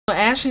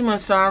Ashley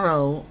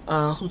Massaro,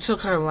 who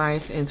took her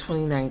life in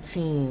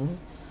 2019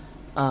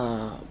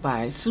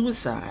 by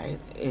suicide,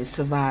 is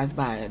survived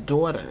by a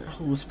daughter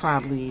who's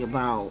probably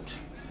about,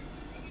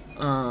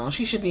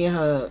 she should be in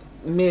her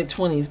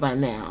mid-20s by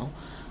now,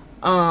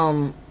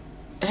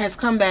 has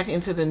come back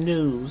into the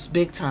news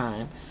big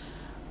time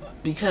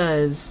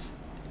because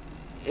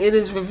it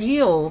is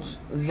revealed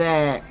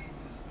that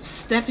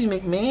Stephanie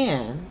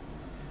McMahon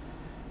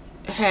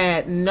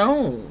had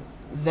known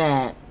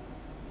that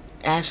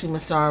Ashley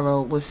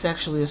Massaro was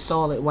sexually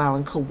assaulted while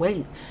in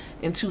Kuwait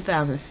in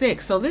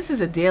 2006. So this is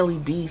a Daily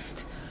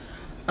Beast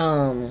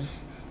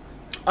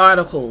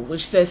article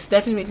which says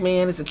Stephanie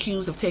McMahon is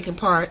accused of taking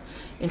part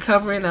in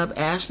covering up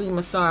Ashley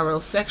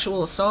Massaro's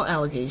sexual assault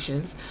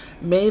allegations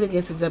made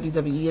against the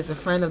WWE. As a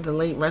friend of the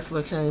late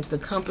wrestler claims, the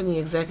company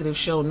executive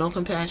showed no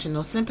compassion,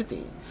 no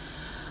sympathy.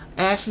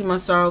 Ashley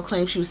Massaro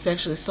claims she was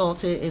sexually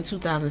assaulted in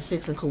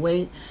 2006 in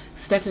Kuwait.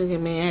 Stephanie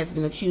McMahon has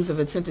been accused of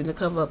attempting to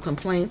cover up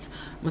complaints.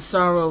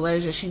 Massaro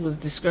alleged that she was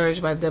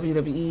discouraged by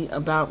WWE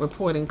about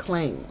reporting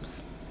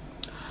claims.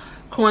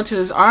 According to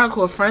this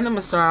article, a friend of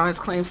Massaro has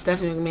claimed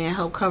Stephanie McMahon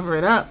helped cover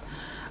it up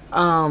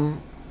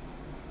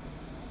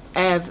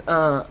as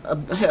a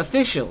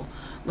official.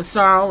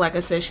 Massaro, like I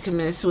said, she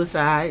committed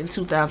suicide in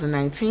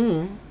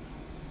 2019.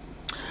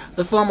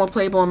 The former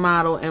Playboy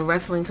model and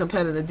wrestling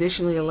competitor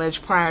additionally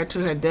alleged prior to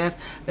her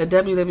death that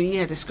WWE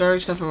had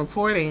discouraged her from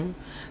reporting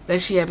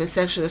that she had been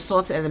sexually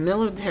assaulted at a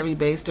military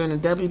base during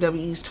the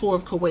WWE's tour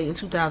of Kuwait in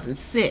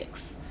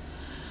 2006.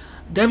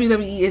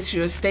 WWE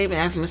issued a statement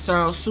after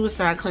Massaro's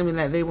suicide, claiming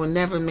that they were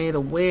never made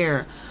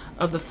aware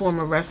of the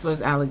former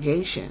wrestler's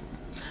allegation.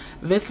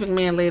 Vince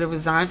McMahon later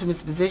resigned from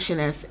his position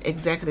as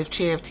executive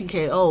chair of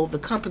TKO, the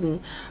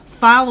company,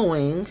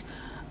 following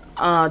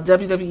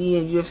WWE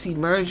and UFC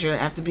merger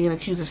after being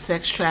accused of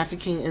sex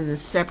trafficking in the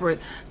separate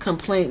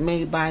complaint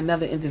made by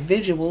another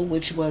individual,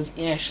 which was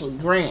Ashley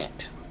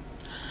Grant.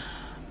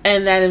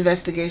 And that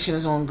investigation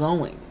is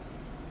ongoing.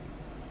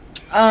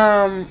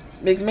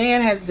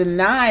 McMahon has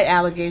denied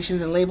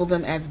allegations and labeled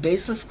them as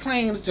baseless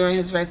claims during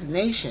his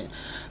resignation.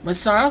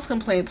 Massaro's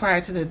complaint prior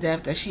to the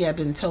death that she had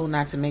been told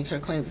not to make her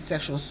claims of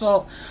sexual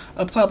assault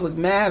a public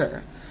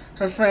matter.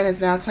 Her friend has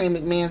now claimed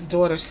McMahon's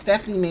daughter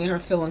Stephanie made her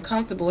feel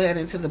uncomfortable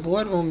heading to the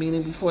boardroom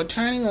meeting before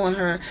turning on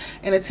her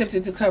and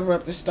attempted to cover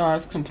up the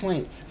star's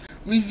complaints.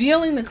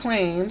 Revealing the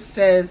claims,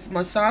 says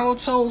Massaro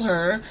told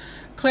her,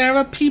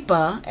 Clara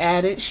Pipa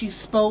added she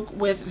spoke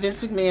with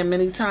Vince McMahon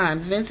many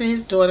times. Vince and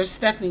his daughter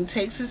Stephanie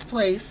takes his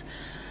place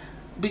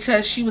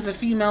because she was a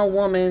female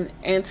woman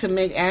and to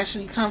make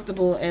Ashley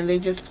comfortable, and they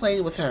just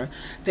played with her.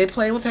 They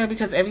played with her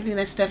because everything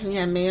that Stephanie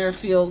had made her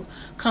feel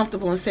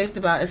comfortable and safe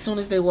about. As soon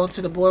as they walked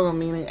to the boardroom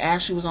meeting,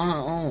 Ashley was on her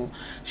own.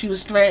 She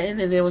was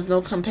threatened and there was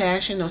no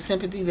compassion, no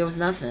sympathy, there was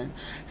nothing.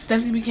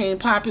 Stephanie became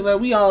popular.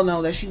 We all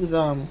know that she was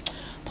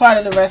part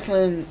of the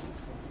wrestling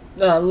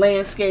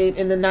landscape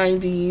in the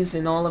 90s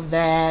and all of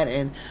that,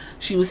 and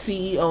she was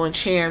CEO and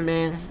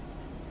chairman.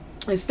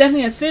 And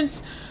Stephanie has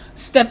since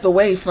stepped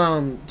away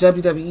from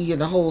WWE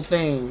and the whole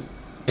thing,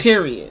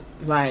 period.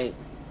 Like,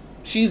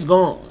 she's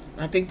gone.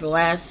 I think the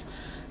last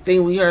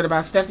thing we heard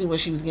about Stephanie was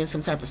she was getting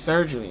some type of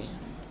surgery.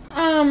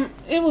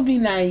 It would be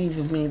naive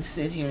of me to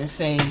sit here and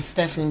say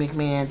Stephanie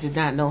McMahon did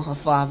not know her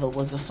father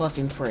was a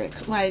fucking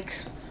prick.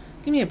 Like,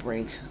 give me a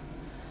break.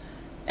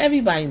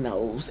 Everybody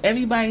knows.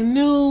 Everybody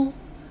knew.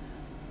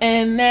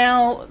 And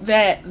now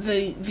that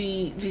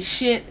the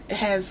shit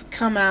has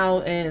come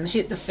out and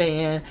hit the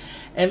fan,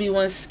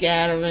 everyone's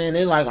scattering.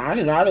 They're like, I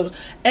didn't know.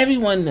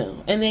 Everyone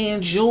knew. And they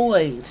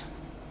enjoyed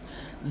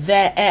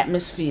that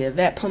atmosphere,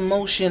 that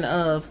promotion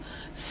of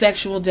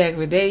sexual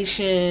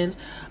degradation,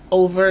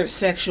 overt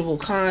sexual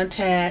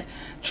contact,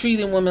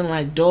 treating women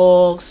like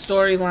dogs,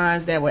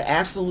 storylines that were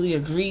absolutely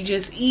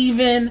egregious,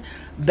 even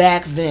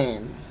back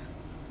then.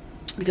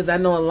 Because I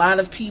know a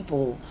lot of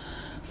people,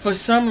 for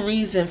some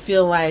reason,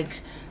 feel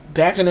like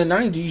back in the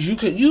 90s,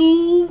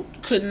 you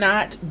could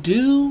not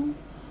do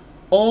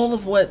all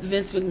of what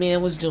Vince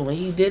McMahon was doing.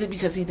 He did it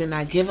because he did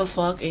not give a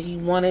fuck and he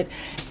wanted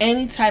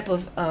any type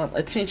of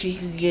attention he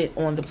could get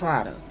on the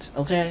product,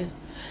 okay?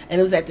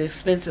 And it was at the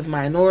expense of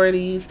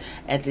minorities,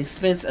 at the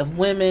expense of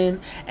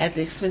women, at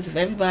the expense of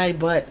everybody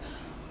but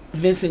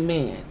Vince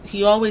McMahon.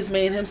 He always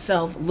made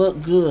himself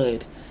look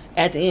good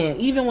at the end.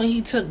 Even when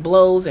he took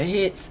blows and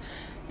hits,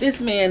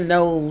 this man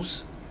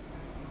knows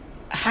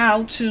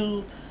how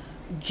to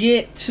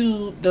get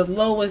to the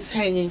lowest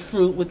hanging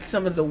fruit with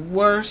some of the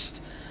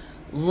worst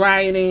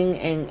writing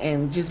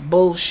and just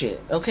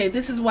bullshit. Okay,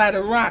 this is why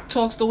The Rock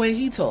talks the way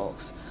he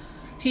talks.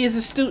 He is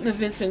a student of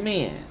Vince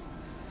McMahon.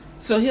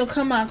 So he'll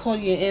come out and call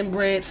you an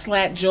inbred,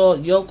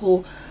 slack-jawed,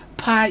 yokel,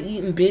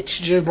 pie-eating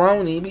bitch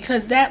jabroni,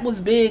 because that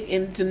was big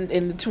in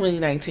the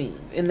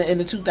 2019s, in the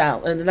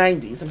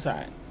 90s. I'm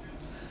sorry.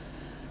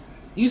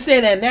 You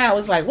say that now,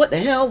 it's like, what the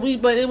hell?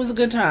 But it was a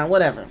good time,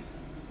 whatever.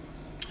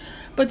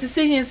 But to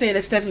sit here and say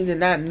that Stephanie did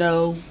not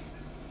know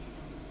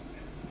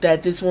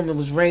that this woman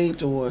was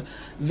raped or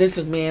Vince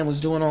McMahon was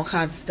doing all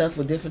kinds of stuff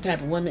with different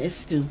type of women is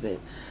stupid.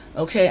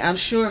 Okay, I'm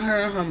sure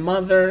her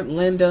mother,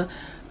 Linda,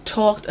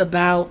 talked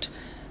about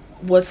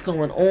what's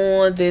going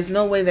on. There's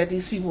no way that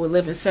these people would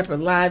live in separate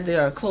lives. They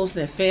are a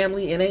close-knit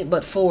family. It ain't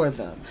but four of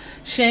them.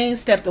 Shane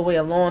stepped away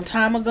a long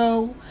time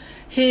ago.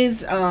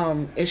 His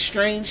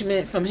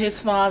estrangement from his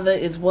father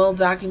is well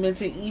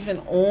documented even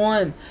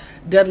on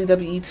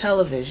WWE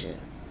television.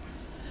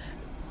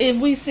 If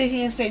we sit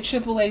here and say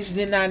Triple H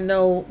did not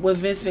know what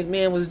Vince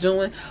McMahon was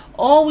doing,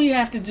 all we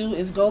have to do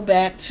is go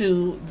back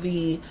to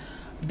the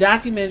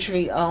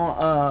documentary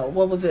on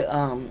what was it,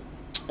 On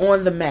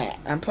the Mat.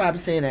 I'm probably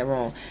saying that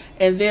wrong.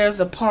 And there's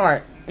a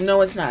part,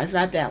 no it's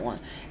not that one.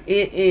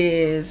 It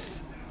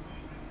is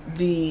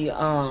the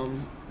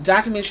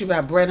documentary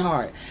about Bret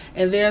Hart,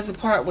 and there's a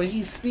part where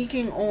he's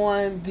speaking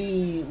on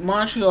the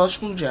Montreal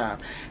Screwjob,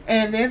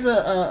 and there's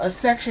a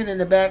section in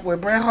the back where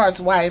Bret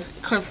Hart's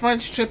wife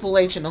confronts Triple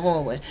H in the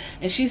hallway,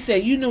 and she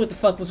said, "You knew what the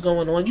fuck was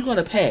going on. You're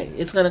gonna pay.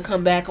 It's gonna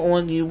come back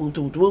on you." Whoop,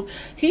 whoop, whoop.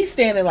 He's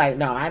standing like,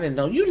 "No, I didn't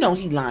know." You know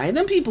he lying.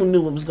 Them people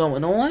knew what was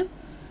going on.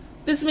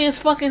 This man's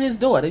fucking his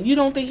daughter. You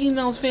don't think he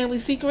knows family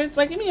secrets?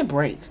 Like, give me a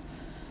break.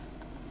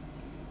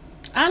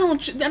 I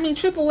mean,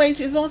 Triple H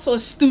is also a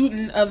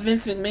student of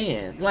Vince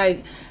McMahon.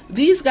 Like,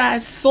 these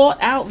guys sought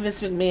out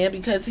Vince McMahon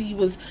because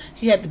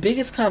he had the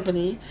biggest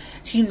company.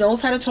 He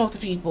knows how to talk to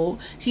people.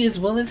 He is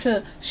willing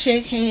to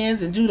shake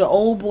hands and do the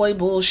old boy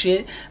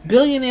bullshit.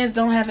 Billionaires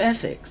don't have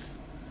ethics.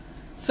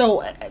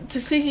 So, to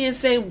sit here and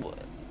say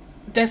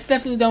that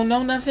Stephanie don't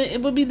know nothing,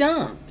 it would be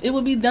dumb. It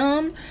would be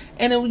dumb,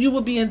 and you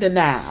would be in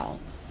denial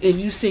if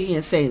you sit here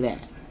and say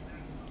that.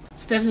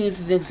 Stephanie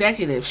is the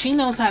executive. She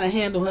knows how to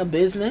handle her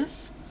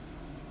business.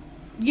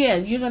 Yeah,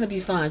 you're going to be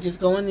fine. Just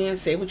go in there and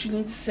say what you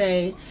need to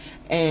say,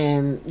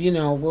 and,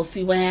 we'll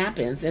see what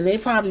happens. And they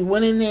probably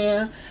went in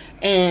there,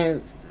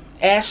 and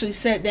Ashley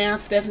sat down,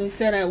 Stephanie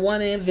sat at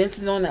one end, Vince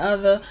is on the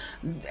other.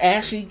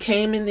 Ashley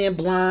came in there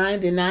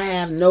blind, did not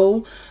have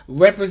no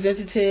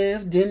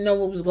representative, didn't know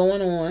what was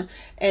going on,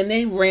 and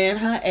they ran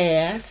her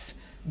ass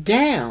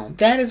down.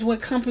 That is what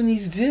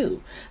companies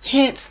do.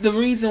 Hence the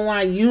reason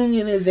why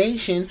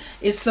unionization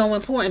is so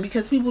important,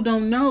 because people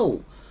don't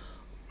know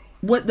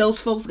what those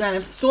folks got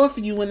in store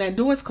for you when that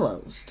door's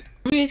closed.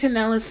 Maria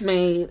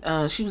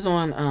Kanellis she was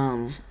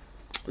on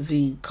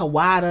the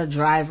Kawada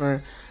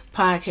Driver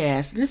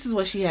podcast. This is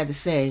what she had to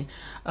say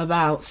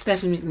about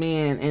Stephanie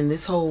McMahon and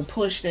this whole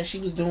push that she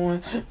was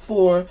doing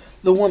for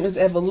the women's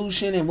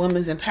evolution and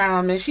women's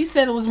empowerment. She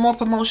said it was more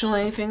promotional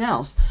than anything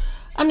else.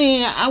 I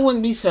mean, I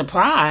wouldn't be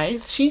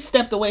surprised. She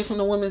stepped away from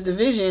the women's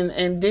division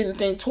and didn't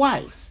think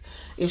twice.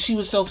 If she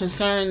was so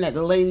concerned that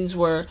the ladies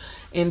were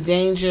in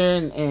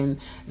danger and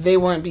they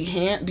weren't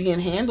being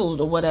handled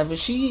or whatever,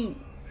 she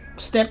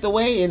stepped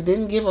away and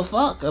didn't give a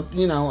fuck,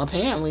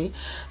 apparently.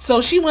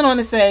 So she went on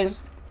to say,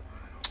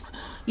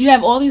 you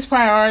have all these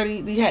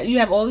priorities, you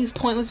have all these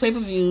pointless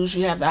pay-per-views,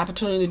 you have the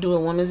opportunity to do a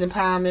women's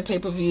empowerment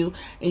pay-per-view,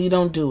 and you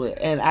don't do it.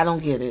 And I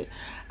don't get it.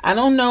 I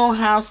don't know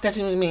how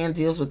Stephanie McMahon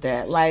deals with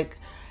that. Like,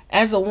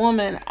 as a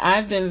woman,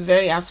 I've been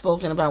very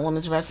outspoken about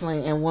women's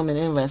wrestling and women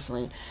in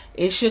wrestling.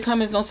 It should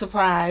come as no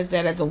surprise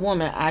that as a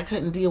woman, I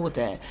couldn't deal with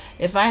that.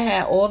 If I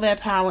had all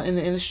that power in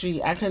the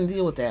industry, I couldn't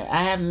deal with that.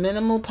 I have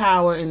minimal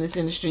power in this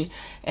industry,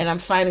 and I'm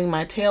fighting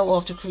my tail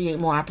off to create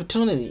more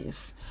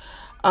opportunities.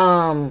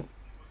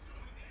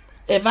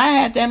 If I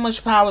had that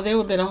much power, there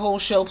would have been a whole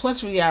show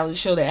plus reality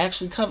show that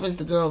actually covers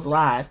the girls'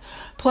 lives.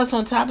 Plus,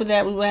 on top of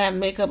that, we would have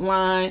makeup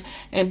line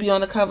and be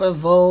on the cover of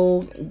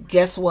Vogue.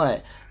 Guess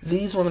what?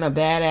 These women are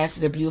badasses.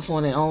 They're beautiful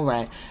in their own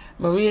right.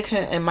 Maria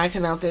and Mike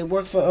Canal, they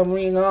worked for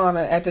Ring of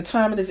Honor. At the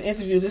time of this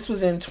interview, this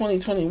was in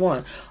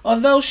 2021.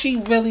 Although she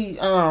really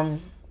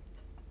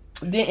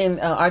didn't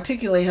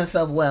articulate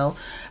herself well,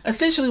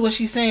 essentially what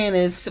she's saying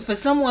is, for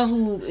someone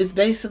who is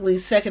basically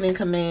second in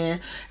command,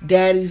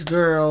 daddy's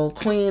girl,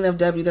 queen of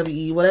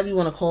WWE, whatever you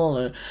want to call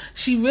her,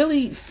 she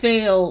really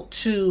failed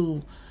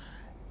to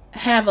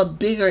have a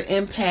bigger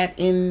impact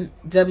in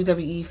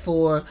WWE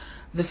for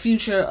the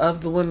future of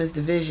the women's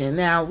division.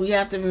 Now, we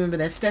have to remember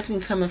that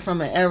Stephanie's coming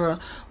from an era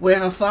where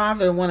her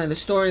father wanted a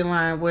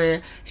storyline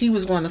where he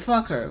was going to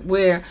fuck her,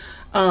 where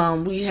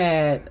we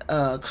had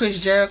Chris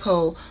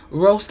Jericho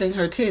roasting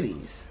her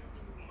titties,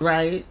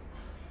 right?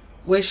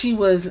 Where she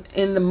was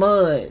in the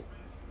mud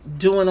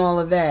doing all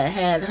of that,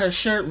 had her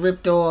shirt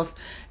ripped off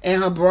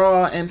and her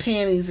bra and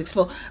panties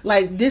exposed.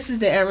 Like, this is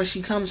the era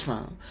she comes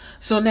from.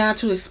 So now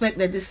to expect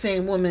that this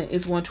same woman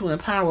is going to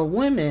empower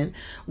women,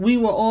 we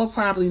were all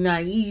probably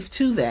naive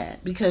to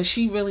that, because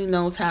she really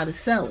knows how to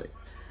sell it.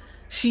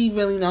 She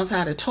really knows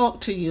how to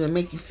talk to you and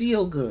make you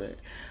feel good,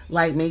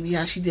 like maybe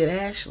how she did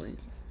Ashley.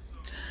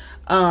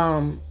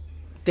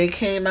 They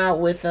came out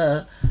with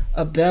a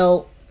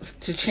belt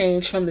to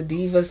change from the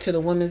Divas to the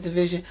women's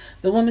division.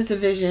 The women's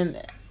division,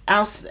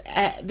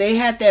 they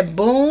had that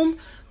boom,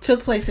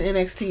 took place in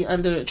NXT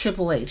under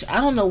Triple H. I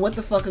don't know what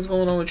the fuck is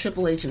going on with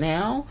Triple H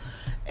now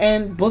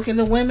and booking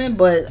the women,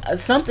 but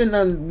something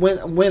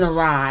went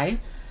awry,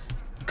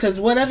 because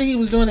whatever he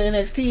was doing in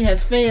NXT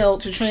has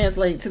failed to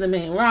translate to the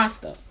main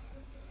roster.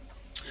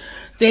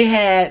 They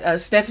had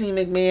Stephanie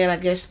McMahon, I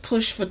guess,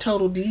 push for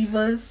Total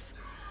Divas.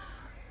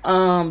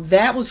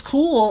 That was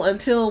cool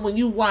until when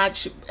you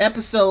watch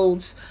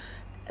episodes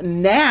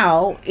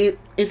now,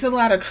 it's a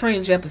lot of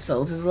cringe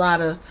episodes. It's a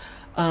lot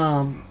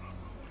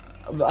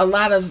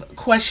of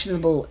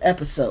questionable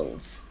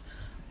episodes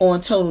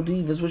on Total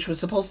Divas, which was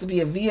supposed to be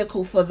a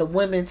vehicle for the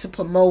women to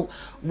promote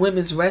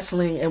women's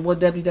wrestling and what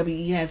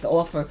WWE has to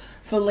offer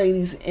for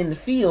ladies in the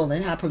field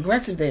and how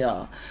progressive they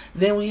are.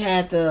 Then we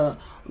had the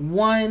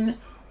one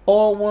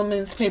all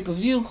women's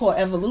pay-per-view called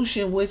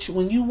Evolution, which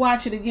when you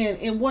watch it again,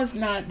 it was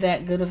not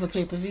that good of a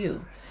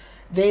pay-per-view.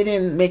 They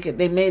didn't make it,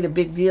 they made a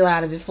big deal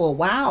out of it for a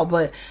while,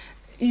 but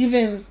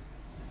even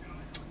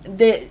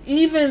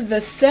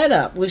the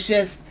setup was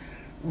just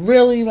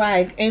really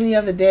like any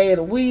other day of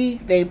the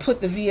week. They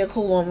put the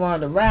vehicle on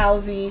Ronda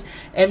Rousey.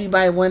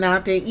 Everybody went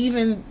out there.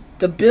 Even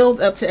the build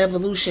up to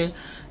Evolution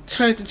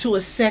turned into a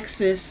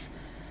sexist,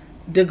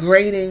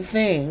 degrading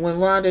thing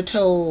when Ronda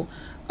told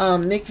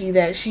Nikki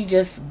that she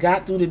just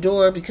got through the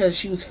door because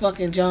she was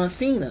fucking John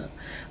Cena.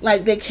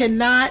 Like, they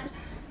cannot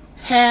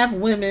have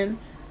women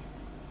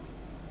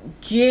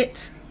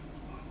get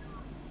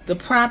the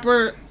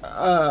proper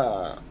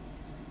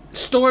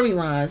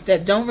storylines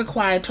that don't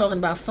require talking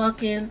about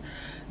fucking,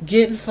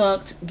 getting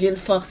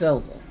fucked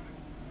over.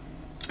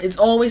 It's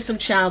always some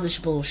childish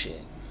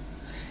bullshit.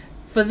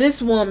 For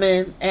this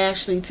woman,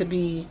 Ashley, to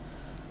be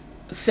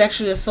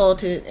sexually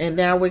assaulted, and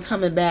now we're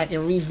coming back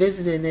and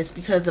revisiting this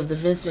because of the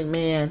Vince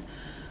McMahon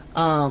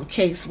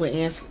case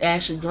with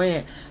Ashley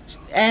Grant.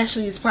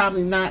 Ashley is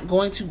probably not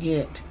going to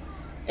get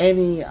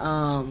any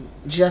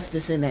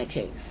justice in that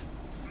case.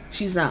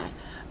 She's not.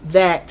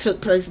 That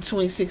took place in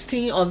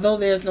 2016. Although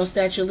there's no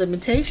statute of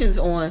limitations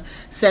on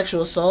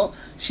sexual assault,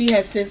 she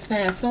has since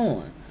passed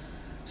on.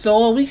 So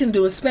all we can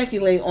do is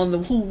speculate on the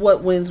who,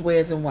 what, wins,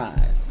 where's, and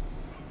whys.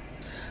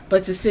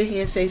 But to sit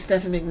here and say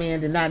Stephanie McMahon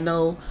did not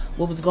know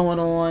what was going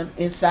on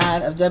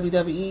inside of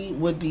WWE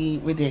would be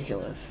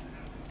ridiculous.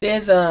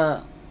 There's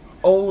a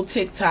old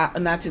tweet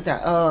from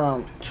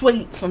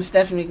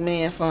Stephanie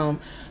McMahon from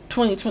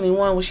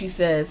 2021 where she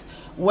says,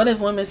 "What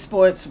if women's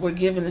sports were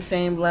given the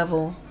same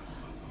level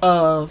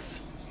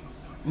of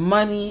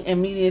money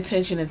and media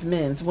attention as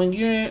men's? When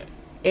you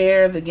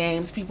air the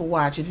games, people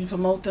watch. If you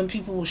promote them,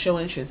 people will show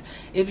interest.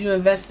 If you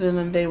invest in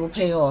them, they will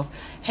pay off."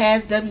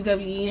 Has Stephanie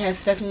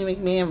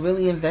McMahon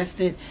really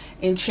invested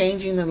in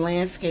changing the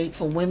landscape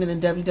for women in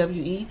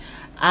WWE?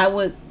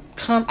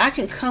 I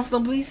can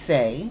comfortably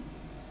say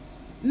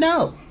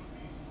no.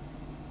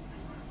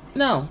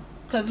 No,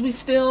 because we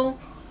still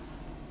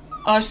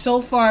are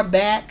so far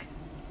back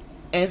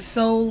and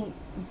so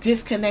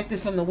disconnected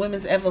from the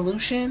women's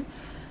evolution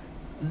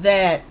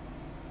that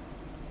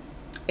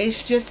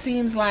it just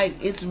seems like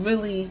it's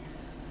really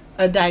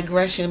a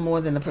digression more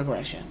than a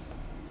progression.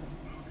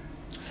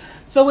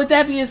 So with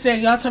that being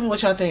said, y'all tell me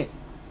what y'all think.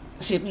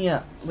 Hit me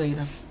up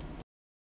later.